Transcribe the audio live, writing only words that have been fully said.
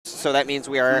so that means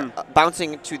we are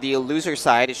bouncing to the loser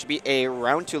side. It should be a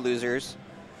round 2 losers.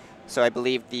 So I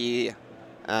believe the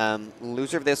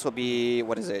loser of this will be,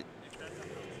 what is it?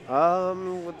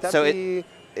 Would that so be...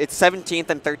 It's 17th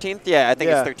and 13th? Yeah, I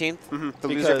think it's 13th. Mm-hmm. The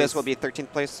loser of this will be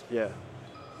 13th place. Yeah.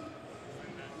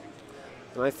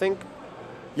 And I think...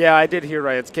 Yeah, I did hear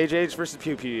right. It's KJH versus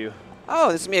PewPewU.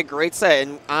 Oh, this is going to be a great set.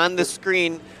 And on the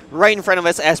screen, right in front of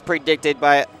us, as predicted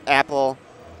by Apple,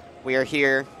 we are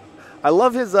here. I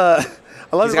love his I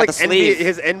love his, like,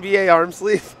 his NBA arm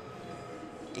sleeve.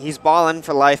 He's balling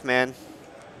for life, man.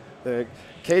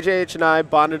 KJH and I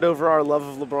bonded over our love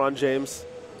of LeBron James.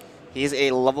 He's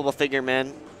a lovable figure,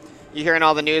 man. You hearing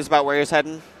all the news about where he's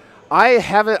heading? I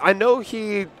haven't. I know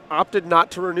he opted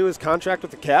not to renew his contract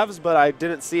with the Cavs, but I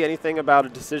didn't see anything about a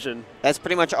decision. That's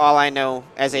pretty much all I know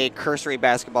as a cursory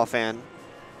basketball fan.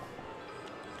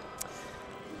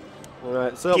 All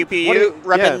right, so PewPewU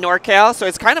repping NorCal, so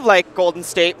it's kind of like Golden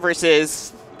State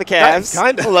versus the Cavs,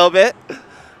 kind of a little bit.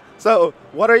 So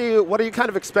what are you kind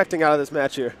of expecting out of this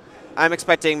match here? I'm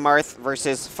expecting Marth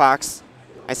versus Fox.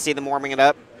 I see them warming it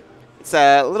up. It's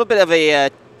a little bit of a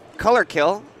color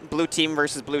kill, blue team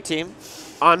versus blue team.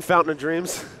 On Fountain of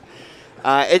Dreams.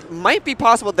 It might be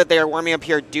possible that they are warming up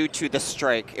here due to the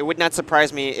strike. It would not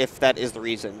surprise me if that is the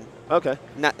reason. Okay.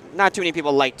 Not too many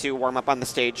people like to warm up on the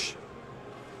stage.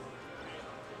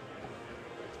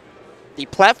 The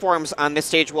platforms on this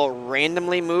stage will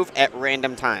randomly move at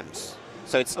random times.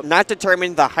 So it's not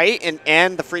determined the height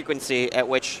and the frequency at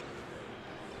which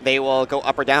they will go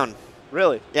up or down.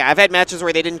 Really? Yeah, I've had matches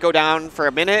where they didn't go down for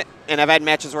a minute, and I've had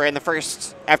matches where in the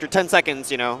after 10 seconds,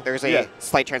 there's a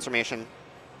slight transformation.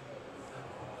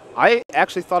 I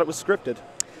actually thought it was scripted.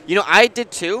 I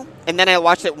did too, and then I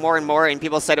watched it more and more, and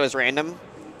people said it was random,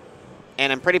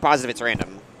 and I'm pretty positive it's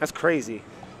random. That's crazy.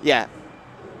 Yeah.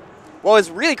 What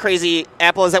was really crazy,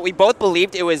 Apple, is that we both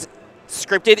believed it was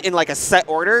scripted in like a set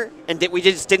order, and we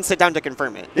just didn't sit down to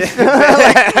confirm it.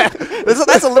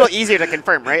 That's a little easier to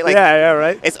confirm, right? Like, yeah,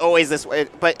 right. It's always this way,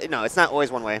 but no, it's not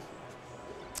always one way.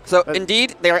 So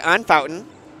indeed, they are on Fountain.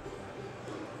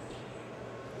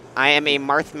 I am a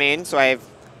Marth main, so I have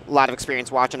a lot of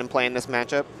experience watching and playing this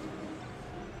matchup.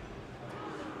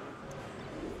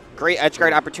 Great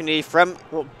edgeguard opportunity from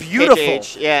beautiful.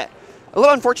 KJH. Yeah. A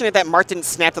little unfortunate that Marth didn't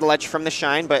snap to the ledge from the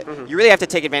shine, but you really have to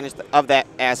take advantage of that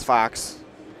as Fox.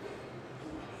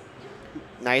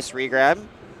 Nice regrab.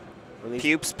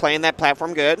 Pupe's playing that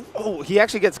platform good. Oh, he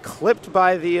actually gets clipped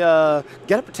by the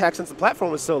get-up attack since the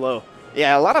platform was so low.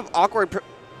 Yeah, a lot of awkward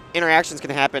interactions can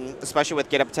happen, especially with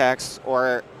get-up attacks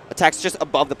or attacks just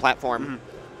above the platform.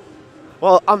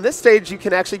 Well, on this stage, you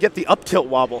can actually get the up-tilt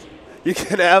wobble. You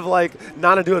can have, like,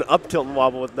 Nana do an up-tilt and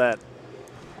wobble with that.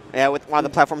 Yeah, while the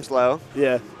platform's low.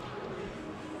 Yeah.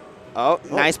 Oh,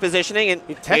 nice positioning. And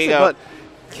he texted, but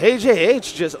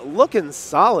KJH just looking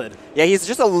solid. Yeah, he's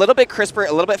just a little bit crisper,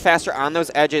 a little bit faster on those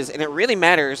edges, and it really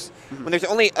matters when there's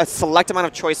only a select amount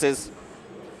of choices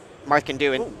Marth can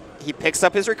do. And he picks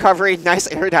up his recovery. Nice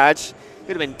air dodge. He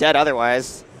would have been dead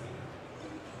otherwise.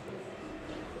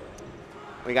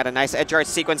 We got a nice edge guard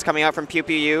sequence coming out from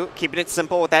PewPewU, keeping it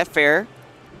simple with that fair.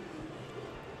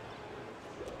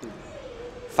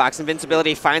 Fox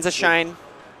Invincibility finds a shine.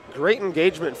 Great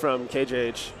engagement from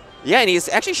KJH. Yeah, and he's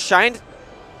actually shined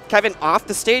Kevin off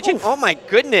the stage, and oh my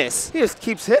goodness. He just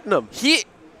keeps hitting him.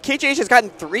 KJH has gotten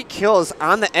 3 kills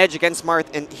on the edge against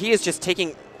Marth, and he is just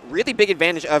taking really big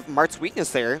advantage of Marth's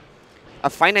weakness there, a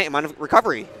finite amount of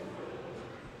recovery.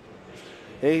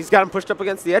 He's got him pushed up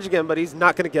against the edge again, but he's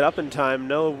not going to get up in time.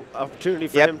 No opportunity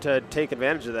for him to take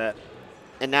advantage of that.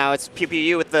 And now it's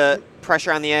PewPewU with the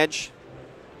pressure on the edge.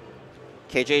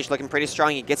 KJH looking pretty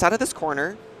strong. He gets out of this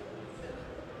corner.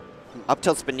 Up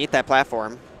tilts beneath that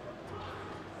platform.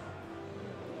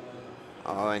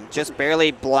 Oh, and just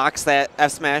barely blocks that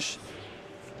F smash.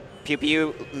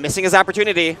 PewPewU missing his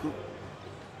opportunity.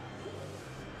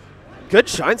 Good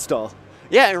shine stall.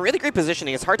 Yeah, and really great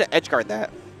positioning. It's hard to edge guard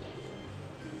that.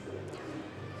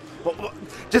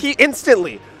 Just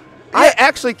instantly. Yeah. I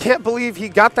actually can't believe he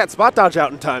got that spot dodge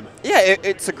out in time. Yeah,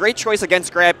 it's a great choice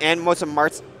against grab and most of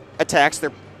Marth's attacks.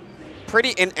 They're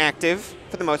pretty inactive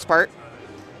for the most part.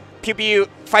 PewPewU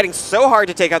fighting so hard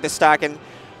to take out this stock, and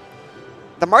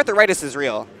the Martharitis is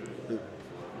real.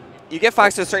 You get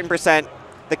Fox to a certain percent,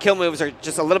 the kill moves are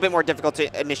just a little bit more difficult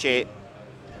to initiate.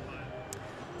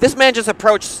 This man just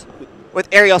approached with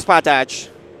aerial spot dodge.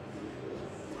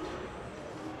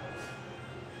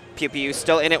 PewPewU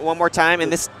still in it one more time,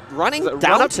 and this running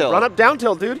down tilt. Run up down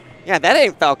tilt, dude. Yeah, that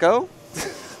ain't Falco.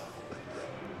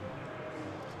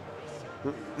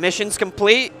 Mission's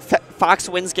complete. Fox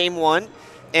wins game 1,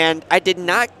 and I did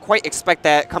not quite expect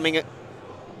that coming,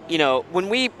 you know, when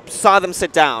we saw them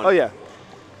sit down. Oh, yeah.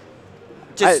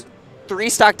 Just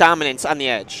 3-stock dominance on the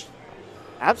edge.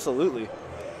 Absolutely.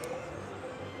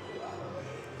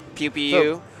 PewPewU.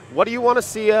 So, what do you want to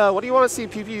see? What do you want to see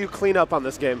PewPewU clean up on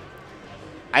this game?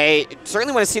 I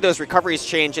certainly want to see those recoveries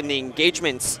change and the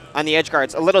engagements on the edge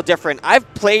guards a little different.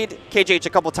 I've played KJH a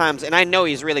couple times, and I know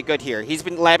he's really good here. He's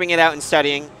been labbing it out and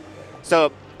studying.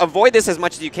 So avoid this as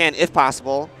much as you can if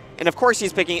possible. And of course,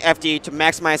 he's picking FD to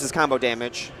maximize his combo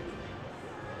damage.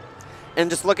 And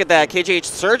just look at that. KJH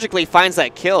surgically finds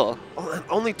that kill. Oh, it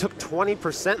only took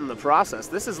 20% in the process.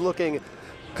 This is looking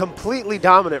completely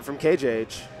dominant from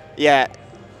KJH. Yeah.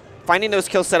 Finding those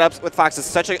kill setups with Fox is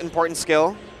such an important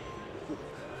skill.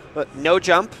 But no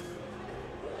jump.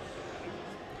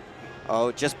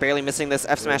 Oh, just barely missing this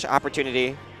F smash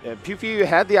opportunity. Yeah, PewPewU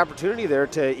had the opportunity there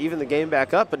to even the game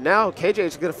back up, but now KJH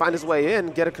is going to find his way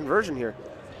in, get a conversion here.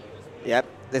 Yep,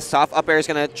 this soft up air is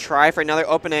going to try for another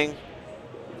opening.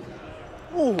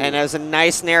 Ooh. And it was a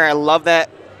nice nair. I love that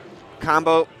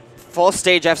combo. Full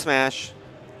stage F smash.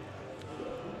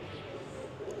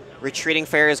 Retreating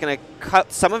fair is going to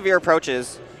cut some of your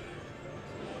approaches.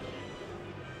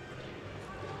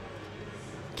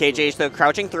 KJH, though,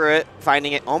 crouching through it,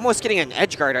 finding it, almost getting an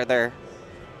edge guard out there.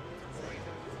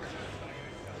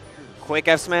 Quick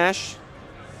F smash.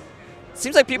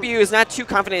 Seems like PewPewU is not too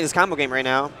confident in his combo game right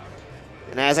now.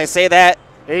 And as I say that,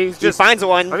 he finds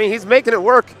one. I mean, he's making it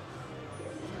work.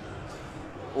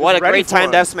 What a great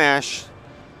timed F smash.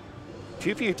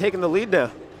 PewPewU taking the lead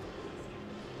now.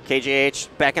 KJH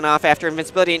backing off after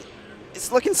invincibility.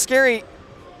 It's looking scary.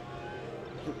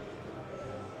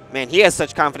 Man, he has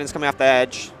such confidence coming off the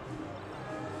edge.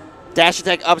 Dash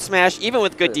attack up smash, even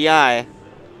with good DI.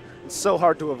 It's so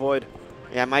hard to avoid.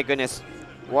 Yeah, my goodness.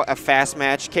 What a fast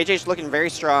match. KJH looking very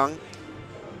strong.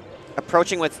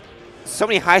 Approaching with so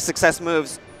many high success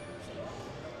moves.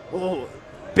 Oh,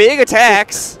 big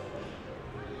attacks.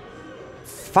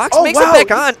 Fox makes it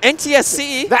back on.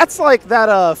 NTSC. That's like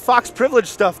that Fox privilege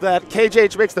stuff that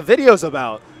KJH makes the videos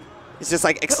about. He's just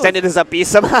like extended his up B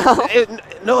somehow.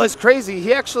 No, it's crazy.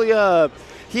 He actually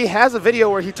he has a video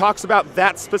where he talks about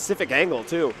that specific angle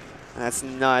too. That's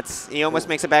nuts. He almost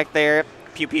makes it back there.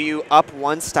 PewPewU up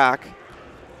 1 stock.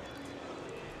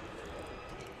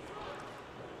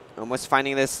 Almost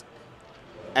finding this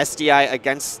SDI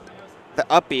against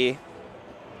the up B.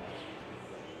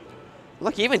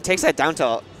 Look, he even takes that down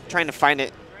tilt, trying to find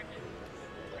it.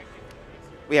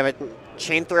 We have a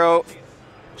chain throw.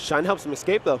 Shine helps him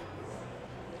escape though.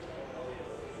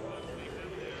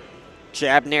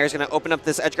 Jab nair is going to open up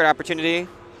this edgeguard opportunity.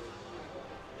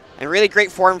 And really great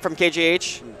form from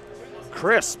KJH.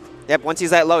 Crisp. Yep, once he's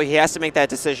that low, he has to make that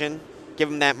decision. Give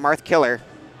him that Marth killer.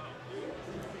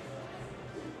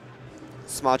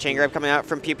 Small chain grab coming out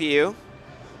from PewPewU.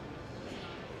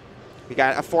 We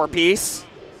got a 4-piece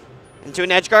into an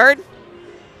edgeguard.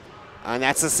 And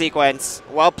that's the sequence.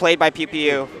 Well played by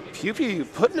PewPewU. PewPewU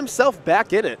putting himself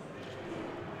back in it.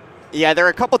 Yeah, there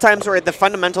were a couple times where the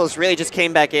fundamentals really just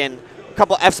came back in. A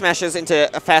couple F smashes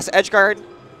into a fast edge guard.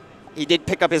 He did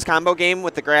pick up his combo game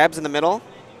with the grabs in the middle.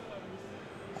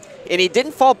 And he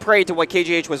didn't fall prey to what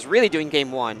KJH was really doing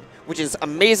game 1, which is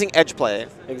amazing edge play.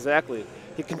 Exactly.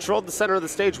 He controlled the center of the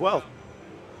stage well.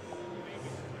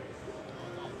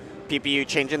 PewPewU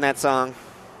changing that song.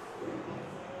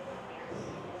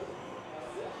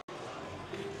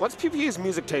 What's PewPewU's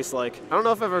music taste like? I don't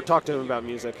know if I've ever talked to him about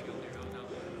music.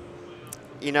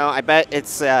 You know, I bet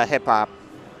it's hip-hop.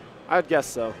 I'd guess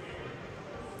so.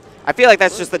 I feel like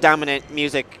that's just the dominant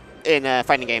music in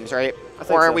fighting games, right?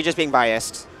 Or are we just being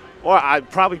biased? Or I'm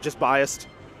probably just biased.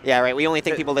 Yeah, right. We only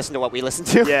think people listen to what we listen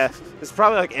to. Yeah, it's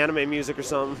probably like anime music or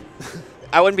something.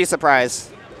 I wouldn't be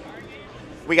surprised.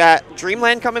 We got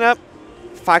Dreamland coming up.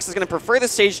 Fox is going to prefer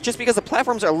this stage just because the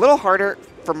platforms are a little harder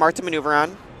for Marth to maneuver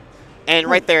on. And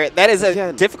right there, that is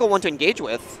a difficult one to engage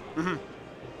with. Mm-hmm.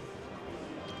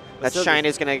 That Shine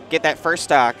is going to get that first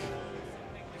stock.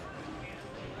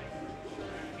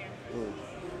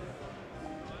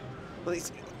 Well,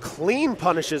 these clean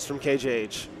punishes from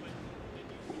KJH.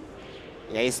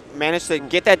 Yeah, he's managed to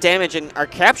get that damage, and our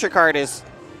capture card is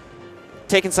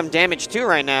taking some damage too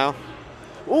right now.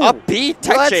 Ooh, Up B,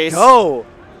 tech chase. Let's go.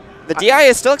 The DI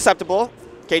is still acceptable.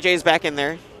 KJ is back in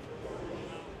there.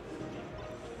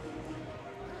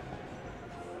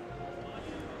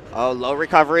 Oh, low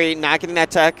recovery, not getting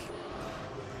that tech.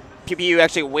 PewPewU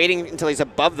actually waiting until he's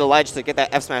above the ledge to get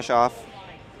that F smash off.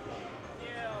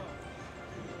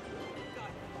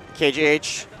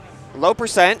 KJH, low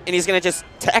percent, and he's going to just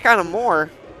tack on him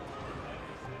more.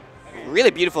 Really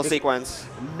beautiful sequence.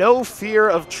 No fear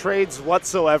of trades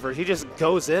whatsoever. He just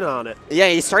goes in on it. Yeah,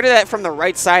 he started that from the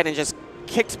right side and just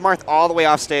kicked Marth all the way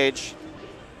off stage.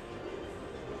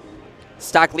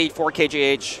 Stock lead for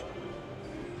KJH.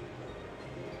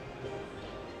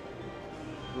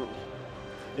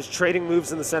 Just trading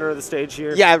moves in the center of the stage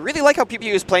here. Yeah, I really like how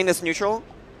PewPewU is playing this neutral.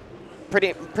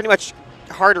 Pretty much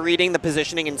hard reading the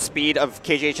positioning and speed of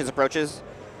KJH's approaches.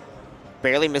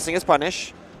 Barely missing his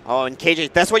punish. Oh, and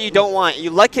KJH, that's what you don't want. You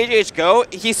let KJH go,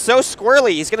 he's so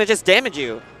squirrely, he's going to just damage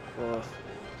you.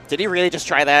 Did he really just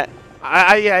try that?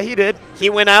 Yeah, he did.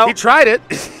 He went out. He tried it.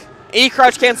 He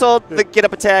crouch canceled the get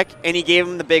up attack, and he gave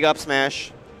him the big up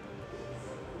smash.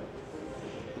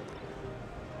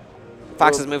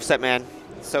 Fox's moveset, man.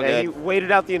 So good. He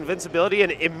waited out the invincibility,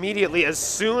 and immediately, as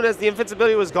soon as the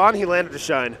invincibility was gone, he landed a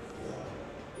shine.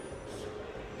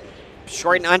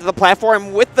 Shorting onto the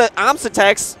platform with the Omps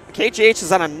attacks. KJH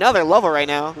is on another level right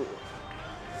now.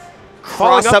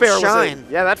 Cross up shine.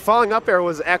 Yeah, that falling up air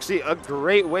was actually a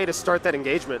great way to start that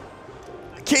engagement.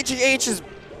 KJH is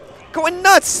going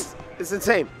nuts. It's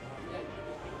insane.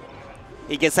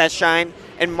 He gets that shine,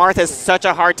 and Marth has such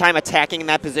a hard time attacking in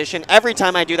that position. Every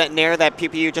time I do that nair that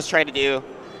PewPewU just tried to do,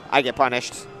 I get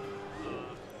punished.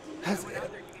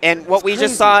 And what we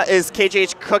just saw is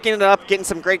KJH cooking it up, getting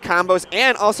some great combos,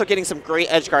 and also getting some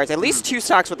great edge guards. At least 2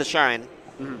 stocks with the shine.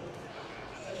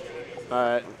 All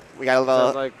right. We got a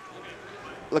little,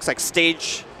 looks like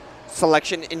stage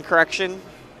selection incorrection.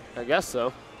 I guess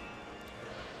so.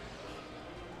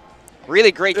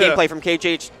 Really great gameplay from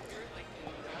KJH.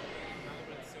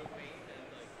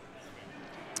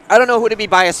 I don't know who to be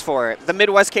biased for, the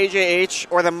Midwest KJH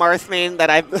or the Marth main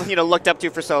that I've looked up to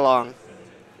for so long.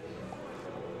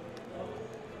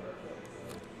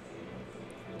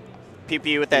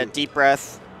 PewPewU with that deep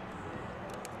breath.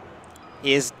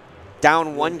 He is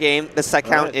down 1 game. The set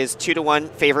count is 2-1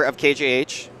 favor of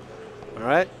KJH. All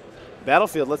right.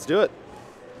 Battlefield, let's do it.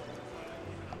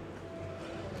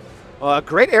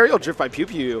 Great aerial drift by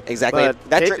PewPewU. Exactly.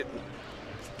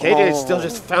 KJ still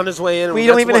just found his way in. We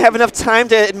don't even have enough time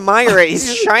to admire it.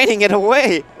 He's shining it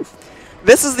away.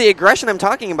 This is the aggression I'm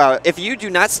talking about. If you do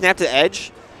not snap to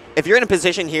edge, if you're in a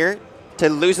position here to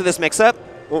lose this mix-up,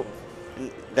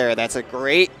 that's a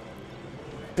great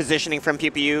positioning from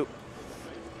PewPewU.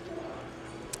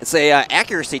 It's a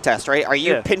accuracy test, right? Are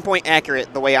you pinpoint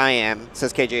accurate the way I am,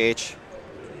 says KJH.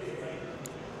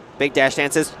 Big dash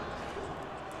dances.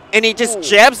 And he just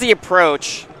jabs the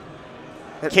approach.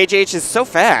 KJH is so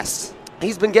fast.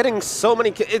 He's been getting so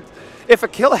many. If a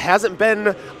kill hasn't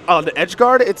been on edge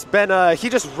guard, it's been he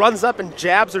just runs up and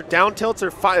jabs or down tilts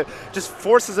or just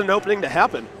forces an opening to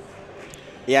happen.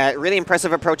 Yeah, really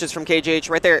impressive approaches from KJH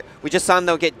right there. We just saw him,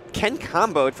 though, get Ken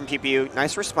comboed from PewPewU.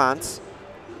 Nice response.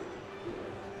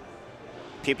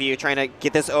 PewPewU trying to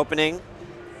get this opening.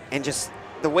 And just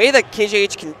the way that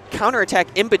KJH can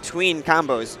counterattack in between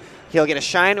combos. He'll get a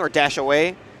shine or dash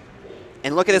away.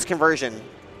 And look at this conversion.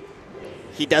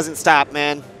 He doesn't stop,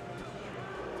 man.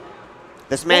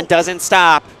 This man doesn't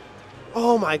stop.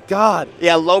 Oh, my God.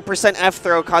 Yeah, low percent F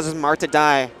throw causes Marth to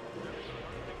die.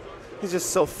 He's just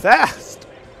so fast.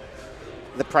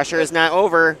 The pressure is not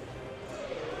over.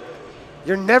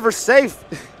 You're never safe.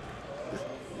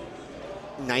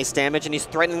 Nice damage, and he's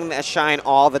threatening that shine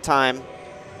all the time.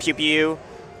 PewPewU,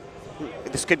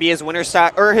 this could be his winter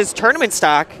stock, or his tournament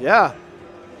stock. Yeah.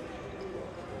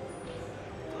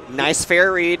 Nice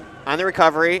fair read on the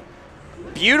recovery.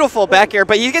 Beautiful back air,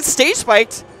 but you get stage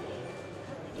spiked.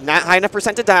 Not high enough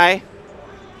percent to die.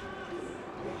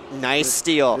 Nice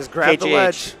steal. Just grab the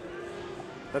ledge.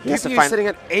 But PewPewU sitting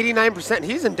at 89%.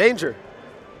 He's in danger.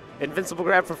 Invincible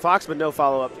grab for Fox, but no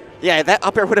follow-up. Yeah, that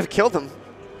up air would have killed him.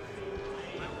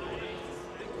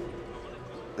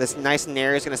 This nice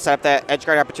nair is going to set up that edge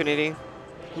guard opportunity.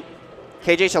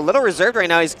 KJH a little reserved right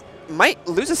now. He might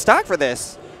lose a stock for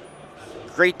this.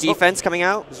 Great defense coming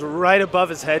out. It was right above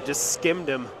his head, just skimmed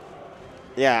him.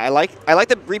 Yeah, I like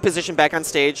the reposition back on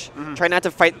stage. Try not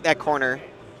to fight that corner.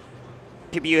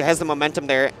 PewPewU has the momentum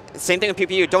there. Same thing with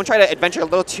PewPewU. Don't try to adventure a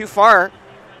little too far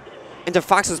into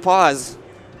Fox's paws.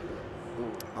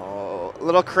 Oh, a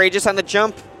little courageous on the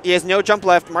jump. He has no jump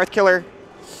left. Marth killer.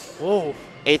 Whoa.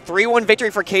 A 3-1 victory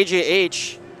for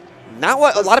KJH. Not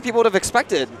what a lot of people would have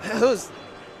expected.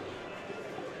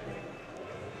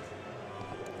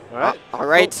 All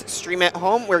right, stream at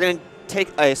home. We're going to take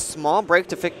a small break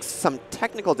to fix some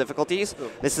technical difficulties.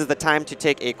 This is the time to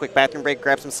take a quick bathroom break,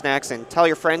 grab some snacks, and tell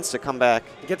your friends to come back.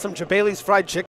 Get some Jabali's fried chicken.